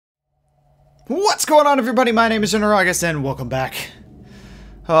What's going on, everybody? My name is GeneralAugust, and welcome back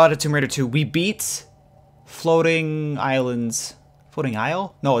to Tomb Raider 2. We beat Floating Islands. Floating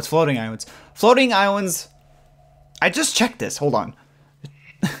Isle? No, it's Floating Islands. Floating Islands. I just checked this. Hold on.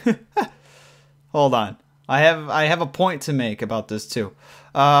 Hold on. I have a point to make about this too.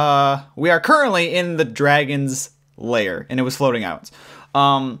 We are currently in the dragon's lair, and it was Floating Islands.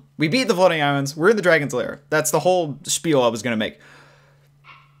 We beat the Floating Islands. We're in the dragon's lair. That's the whole spiel I was gonna make.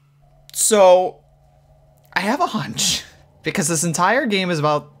 So, I have a hunch, because this entire game is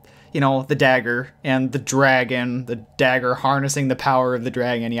about, you know, the dagger and the dragon, the dagger harnessing the power of the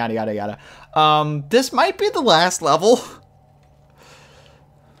dragon, yada yada yada. This might be the last level.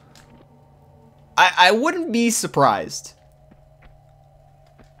 I wouldn't be surprised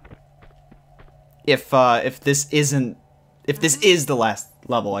if this is the last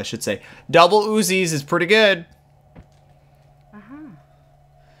level, I should say. Double Uzis is pretty good.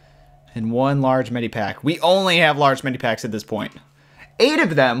 And one large medipack. We only have large medipacks at this point. 8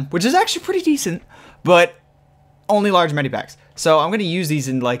 of them, which is actually pretty decent, but only large medipacks. So I'm gonna use these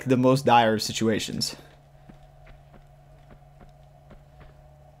in like the most dire of situations.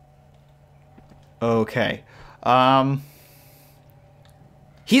 Okay.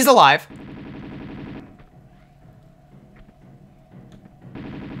 He's alive.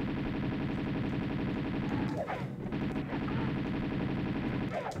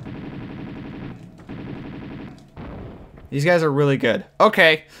 These guys are really good.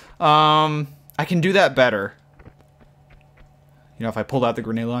 Okay. I can do that better. You know, if I pulled out the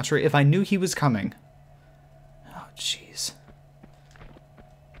grenade launcher, if I knew he was coming. Oh, jeez.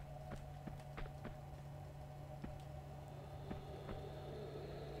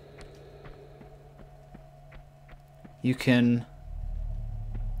 You can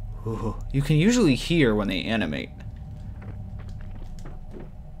usually hear when they animate.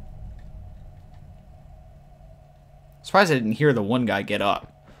 Surprised I didn't hear the one guy get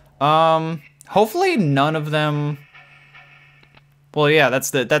up. Hopefully none of them. Well, yeah,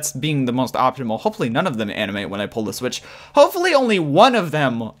 that's being the most optimal. Hopefully none of them animate when I pull the switch. Hopefully only one of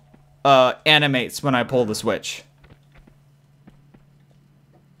them animates when I pull the switch.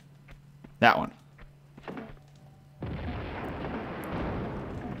 That one.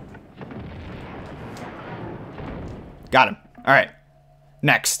 Got him. All right.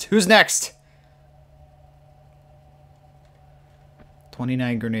 Next. Who's next?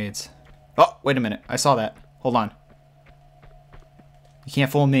 29 grenades. Oh, wait a minute. I saw that. Hold on. You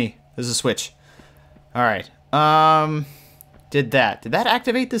can't fool me. There's a switch. Alright. Did that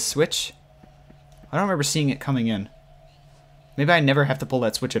activate this switch? I don't remember seeing it coming in. Maybe I never have to pull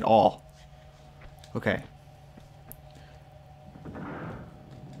that switch at all. Okay.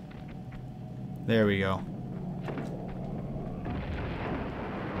 There we go.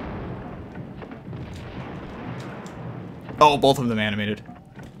 Oh, both of them animated.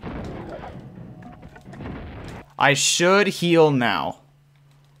 I should heal now.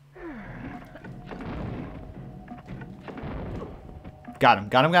 Got him,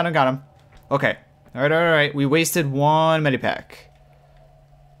 got him, got him, got him. Okay. Alright, alright, alright. We wasted one medipack.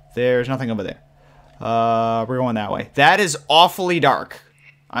 There's nothing over there. We're going that way. That is awfully dark.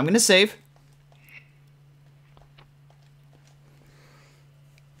 I'm gonna save.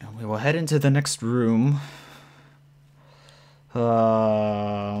 And we will head into the next room.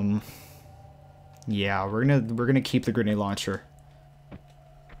 Yeah, we're gonna keep the grenade launcher.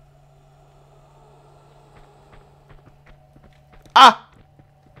 Ah!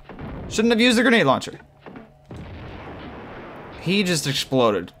 Shouldn't have used the grenade launcher. He just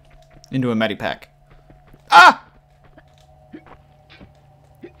exploded into a medipack. Ah!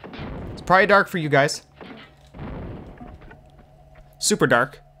 It's probably dark for you guys. Super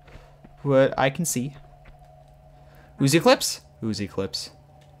dark. What I can see. Uzi clips? Uzi clips.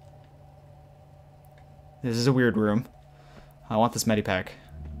 This is a weird room. I want this medipack.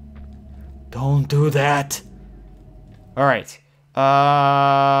 Don't do that! Alright.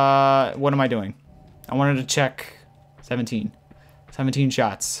 What am I doing? I wanted to check 17. 17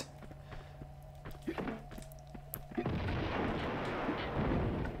 shots.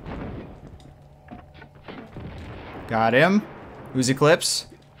 Got him. Uzi clips.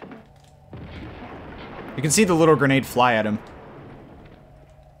 You can see the little grenade fly at him.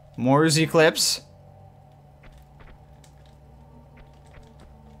 More Uzi clips.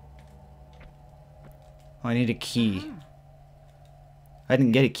 Oh, I need a key. I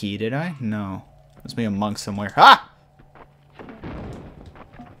didn't get a key, did I? No. Must be a monk somewhere. Ah!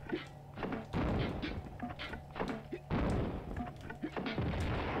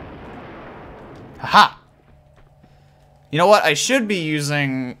 Haha! You know what? I should be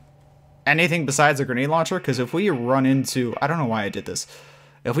using anything besides a grenade launcher, because if we run into... I don't know why I did this.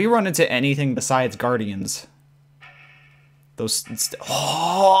 If we run into anything besides guardians... Those...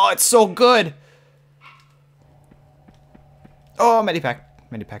 Oh, it's so good! Oh, medipack.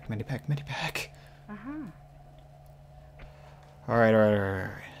 Medipack, medipack, medipack. Alright, alright, alright,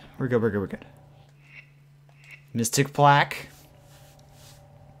 alright. We're good, we're good, we're good. Mystic plaque.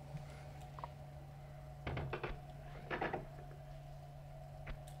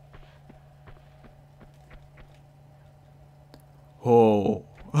 Oh,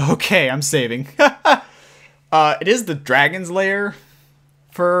 okay, I'm saving. It is the dragon's lair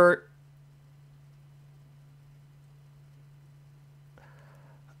for...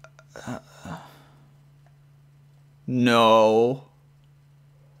 No.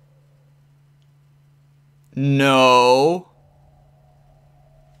 No.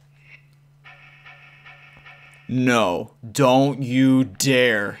 No. Don't you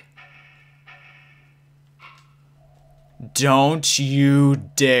dare. Don't you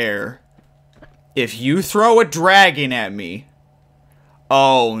dare. If you throw a dragon at me...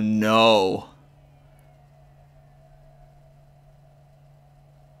 Oh, no.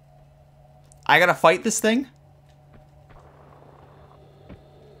 I gotta fight this thing?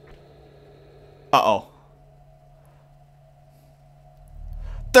 Uh-oh.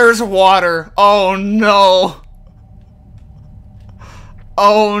 There's water. Oh, no.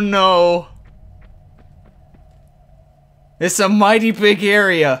 Oh, no. It's a mighty big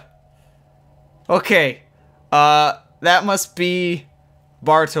area. Okay. That must be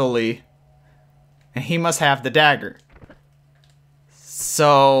Bartoli. And he must have the dagger.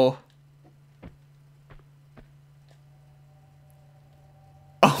 So...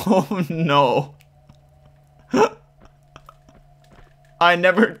 Oh, no. I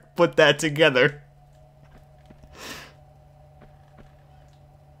never put that together.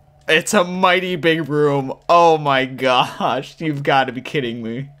 It's a mighty big room. Oh my gosh. You've got to be kidding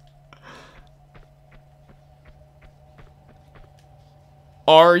me.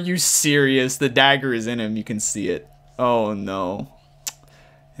 Are you serious? The dagger is in him. You can see it. Oh no.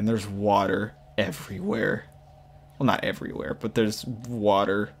 And there's water everywhere. Well, not everywhere, but there's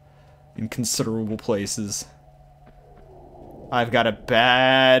water in considerable places. I've got a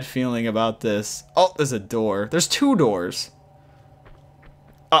bad feeling about this. Oh, there's a door. There's two doors.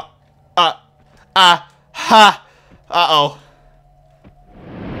 Ha! Uh-oh.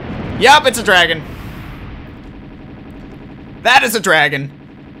 Yup, it's a dragon. That is a dragon.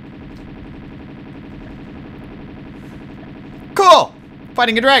 Cool!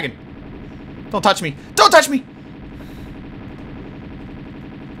 Fighting a dragon. Don't touch me. Don't touch me!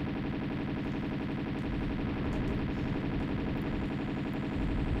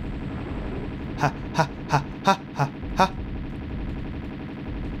 Ha, ha, ha, ha, ha, ha.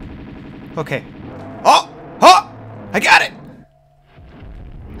 Okay. Oh! Oh! I got it!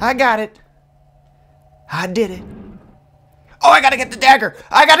 I got it. I did it. Oh, I gotta get the dagger!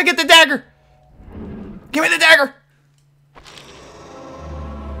 I gotta get the dagger! Give me the dagger!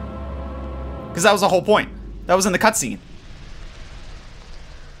 Because that was the whole point. That was in the cutscene.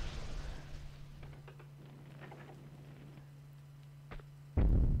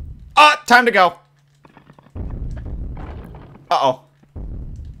 Ah, time to go. Uh-oh.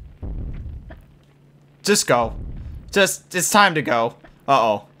 Just go. It's time to go.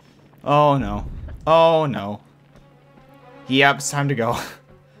 Uh-oh. Oh, no. Oh, no. Yep, it's time to go.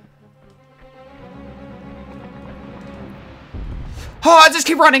 Oh, just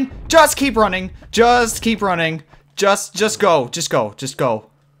keep running. Just keep running. Just keep running. Just go. Just go. Just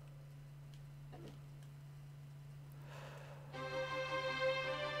go.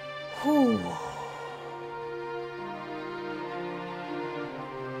 Whew.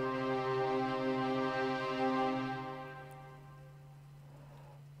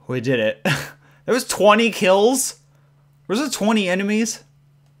 We did it. There was 20 kills? Was it 20 enemies?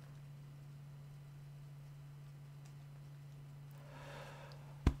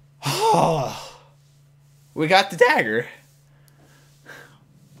 Oh, we got the dagger.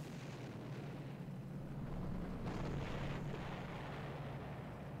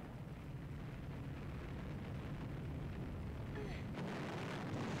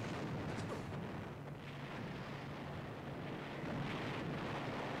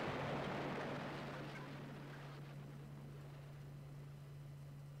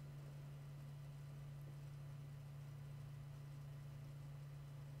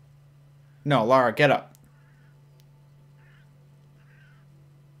 No, Lara, get up.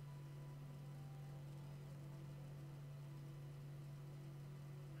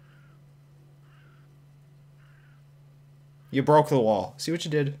 You broke the wall. See what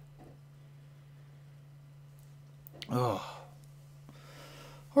you did? Oh.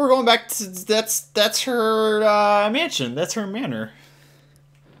 We're going back to that's her mansion. That's her manor.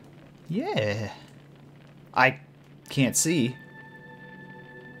 Yeah. I can't see.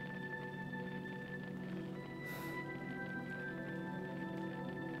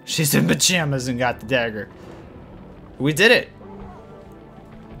 She's in pajamas and got the dagger. We did it.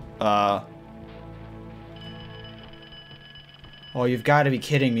 Oh, you've got to be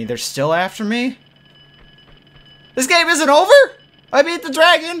kidding me. They're still after me? This game isn't over? I beat the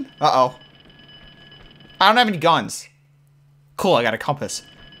dragon. Uh-oh. I don't have any guns. Cool, I got a compass.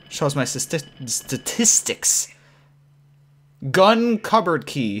 Shows my statistics. Gun cupboard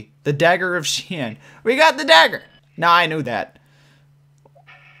key. The dagger of Shan. We got the dagger. Nah, I knew that.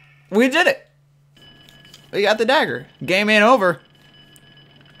 We did it. We got the dagger. Game ain't over.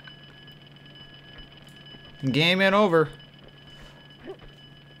 Game ain't over.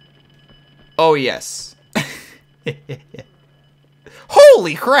 Oh, yes.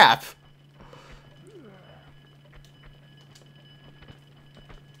 Holy crap!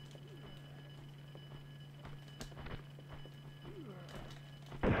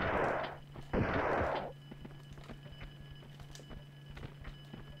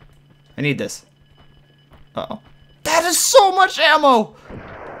 I need this. Uh-oh. That is so much ammo!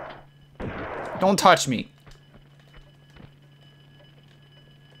 Don't touch me.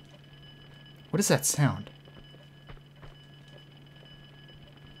 What is that sound?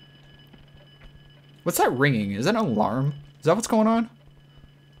 What's that ringing? Is that an alarm? Is that what's going on?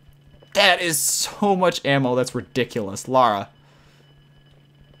 That is so much ammo. That's ridiculous. Lara.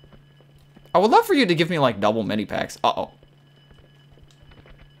 I would love for you to give me like double mini packs. Uh-oh.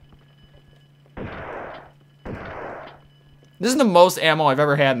 This is the most ammo I've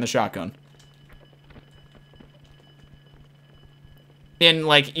ever had in the shotgun. In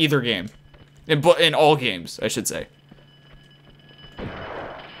like either game. In all games, I should say.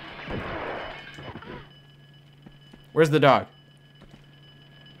 Where's the dog?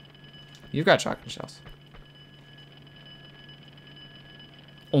 You've got shotgun shells.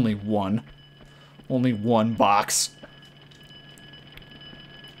 Only one. Only one box.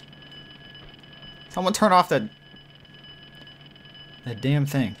 Someone turn off that damn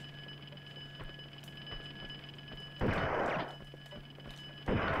thing.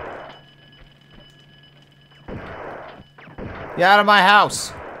 Get out of my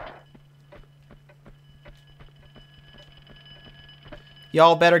house.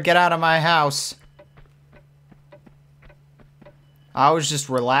 Y'all better get out of my house. I was just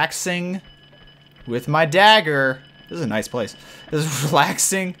relaxing with my dagger. This is a nice place. This is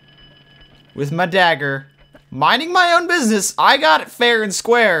relaxing with my dagger. Minding my own business. I got it fair and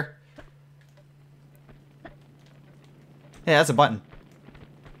square. Hey, that's a button.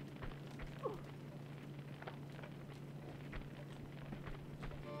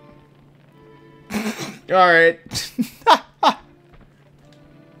 Alright.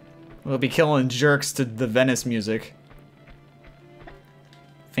 We'll be killing jerks to the Venice music.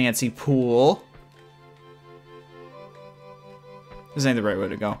 Fancy pool. This ain't the right way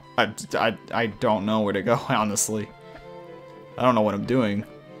to go. I don't know where to go, honestly. I don't know what I'm doing.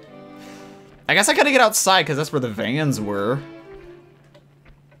 I guess I gotta get outside because that's where the vans were.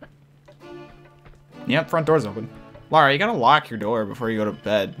 Yep, front door's open. Lara, you gotta lock your door before you go to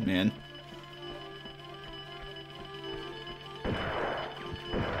bed, man.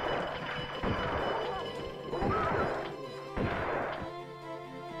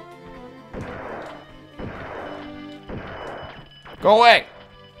 Go away!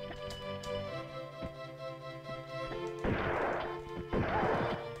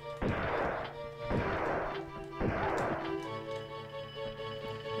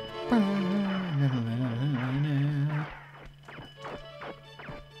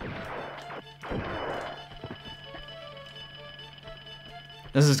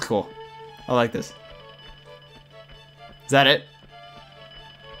 This is cool. I like this. Is that it?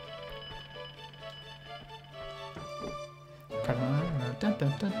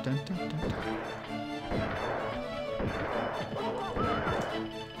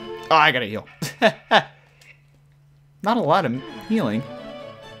 Oh, I gotta heal. Not a lot of healing.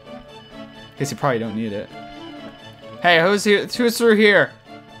 Guess you probably don't need it. Hey, who's here? Who's through here?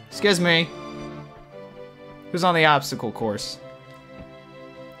 Excuse me. Who's on the obstacle course?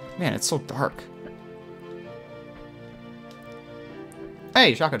 Man, it's so dark.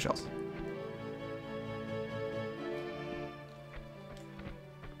 Hey, shotgun shells.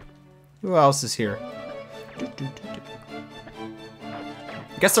 Who else is here? I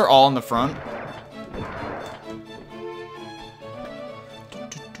guess they're all in the front.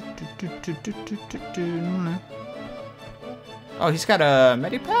 Oh, he's got a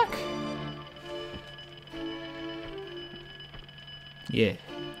medipack? Yeah.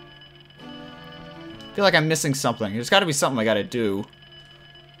 I feel like I'm missing something. There's got to be something I got to do.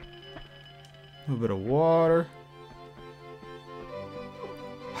 A little bit of water.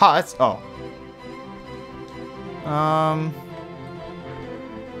 Ha, that's... Oh.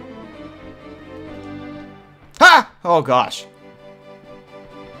 Ha! Oh, gosh.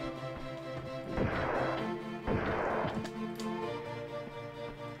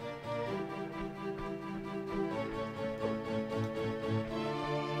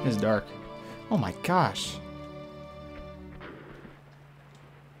 It's dark. Oh my gosh.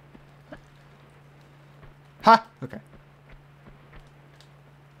 Ha! Okay.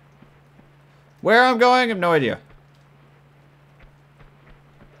 Where I'm going, I have no idea.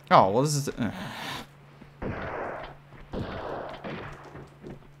 Oh, well this is...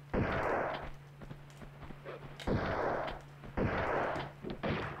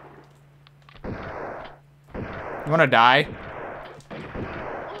 You wanna die?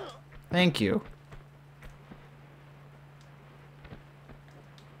 Thank you.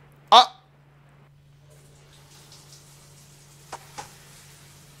 Ah!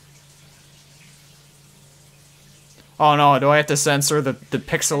 Oh no, do I have to censor the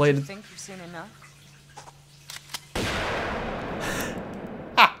pixelated... I think you've seen enough?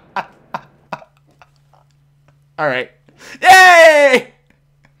 Alright. Yay!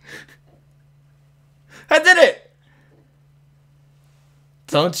 I did it!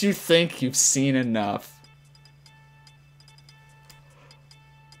 Don't you think you've seen enough?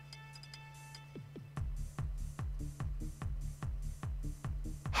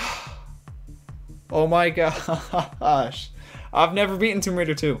 Oh my gosh. I've never beaten Tomb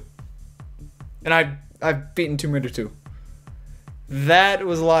Raider 2. And I've beaten Tomb Raider 2. That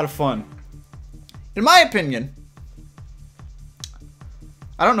was a lot of fun. In my opinion,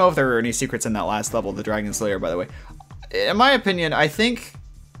 I don't know if there were any secrets in that last level, the Dragon Slayer, by the way. In my opinion, I think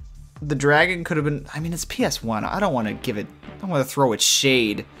the dragon could have been... I mean, it's PS1. I don't want to give it... I don't want to throw it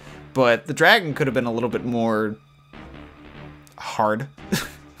shade. But the dragon could have been a little bit more... hard.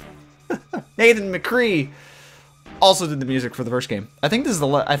 Nathan McCree also did the music for the first game. I think this is the...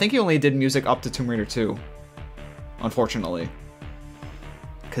 I think he only did music up to Tomb Raider 2. Unfortunately.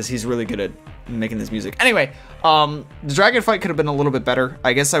 Because he's really good at making this music. Anyway, the dragon fight could have been a little bit better.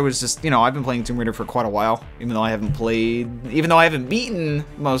 I guess I was just, you know, I've been playing Tomb Raider for quite a while, even though I haven't beaten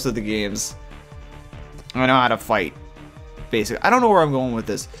most of the games. I know how to fight, basically. I don't know where I'm going with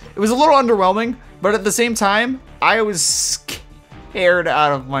this. It was a little underwhelming, but at the same time, I was scared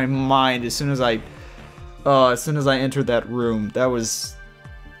out of my mind as soon as I entered that room. That was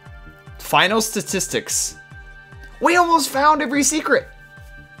final statistics. We almost found every secret.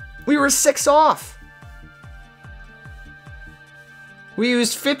 We were 6 off. We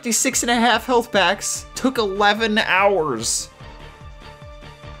used 56.5 health packs. Took 11 hours.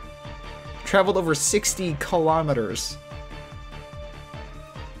 Traveled over 60 kilometers.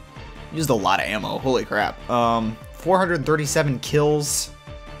 Used a lot of ammo. Holy crap. 437 kills.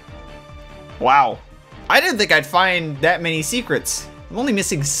 Wow. I didn't think I'd find that many secrets. I'm only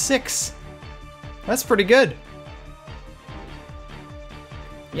missing 6. That's pretty good.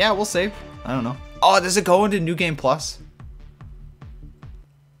 Yeah, we'll save. I don't know. Oh, does it go into New Game Plus?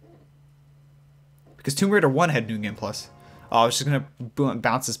 Because Tomb Raider 1 had New Game Plus. Oh, I was just going to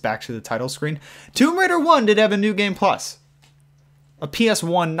bounce this back to the title screen. Tomb Raider 1 did have a New Game Plus. A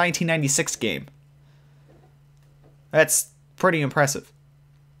PS1 1996 game. That's pretty impressive.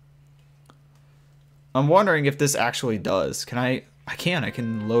 I'm wondering if this actually does. Can I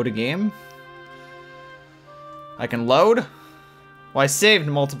can load a game. I can load. Well, I saved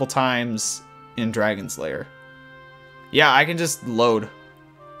multiple times in Dragon Slayer. Yeah, I can just load.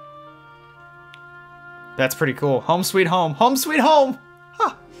 That's pretty cool. Home sweet home. Home sweet home!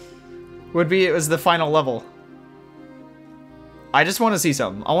 Huh. It was the final level. I just want to see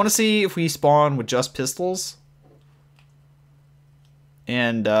something. I want to see if we spawn with just pistols.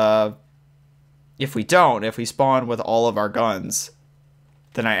 And, if we don't, if we spawn with all of our guns,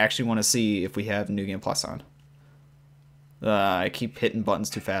 then I actually want to see if we have New Game Plus on. I keep hitting buttons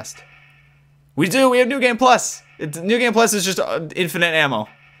too fast. We do! We have New Game Plus! New Game Plus is just infinite ammo.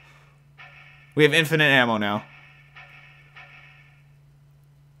 We have infinite ammo now.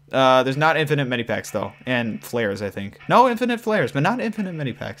 There's not infinite medipacks, though. And flares, I think. No infinite flares, but not infinite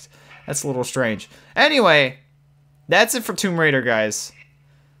medipacks. That's a little strange. Anyway, that's it for Tomb Raider, guys.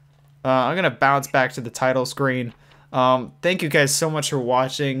 I'm gonna bounce back to the title screen. Thank you guys so much for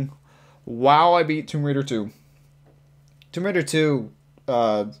watching. Wow, I beat Tomb Raider 2. Tomb Raider 2,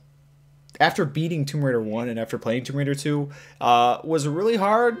 I after beating Tomb Raider 1 and after playing Tomb Raider 2, was really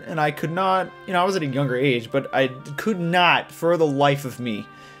hard, and I could not, you know, I was at a younger age, but I could not, for the life of me,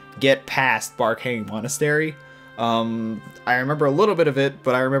 get past Bark Hanging Monastery. I remember a little bit of it,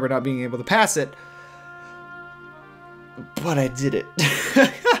 but I remember not being able to pass it. But I did it.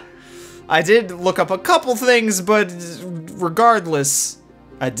 I did look up a couple things, but regardless,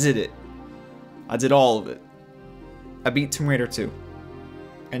 I did it. I did all of it. I beat Tomb Raider 2.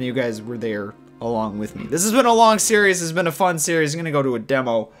 And you guys were there along with me. This has been a long series. This has been a fun series. I'm going to go to a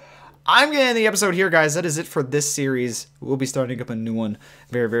demo. I'm going to end the episode here, guys. That is it for this series. We'll be starting up a new one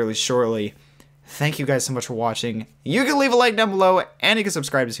very, very shortly. Thank you guys so much for watching. You can leave a like down below, and you can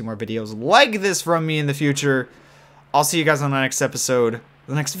subscribe to see more videos like this from me in the future. I'll see you guys on the next episode,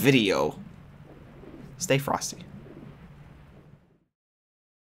 the next video. Stay frosty.